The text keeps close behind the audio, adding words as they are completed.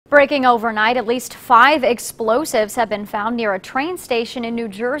Breaking overnight, at least 5 explosives have been found near a train station in New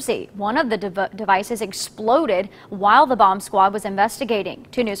Jersey. One of the devices exploded while the bomb squad was investigating.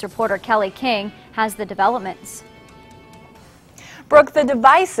 2 News reporter Kelly King has the developments. Brooke, the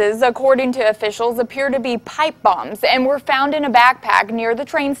devices, according to officials, appear to be pipe bombs and were found in a backpack near the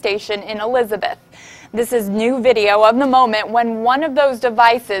train station in Elizabeth. This is new video of the moment when one of those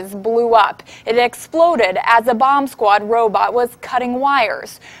devices blew up. It exploded as a bomb squad robot was cutting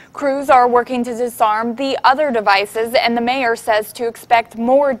wires. Crews are working to disarm the other devices, and the mayor says to expect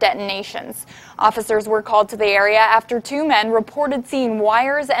more detonations. Officers were called to the area after 2 men reported seeing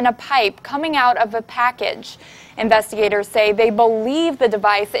wires and a pipe coming out of a package. Investigators say they believe the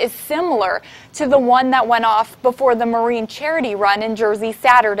device is similar to the one that went off before the Marine Charity Run in Jersey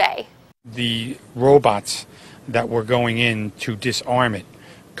Saturday. The robots that were going in to disarm it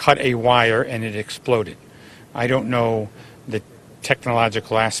cut a wire and it exploded. I don't know the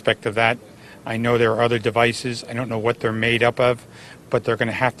technological aspect of that. I know there are other devices. I don't know what they're made up of, but they're going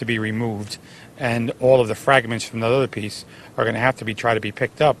to have to be removed. And all of the fragments from the other piece are going to have to try to be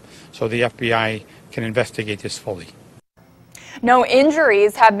picked up so the FBI can investigate this fully. No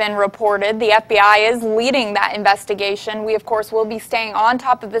injuries have been reported. The FBI is leading that investigation. We, of course, will be staying on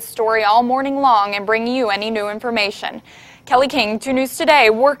top of this story all morning long and bringing you any new information. Kelly King, 2 News Today,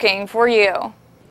 working for you.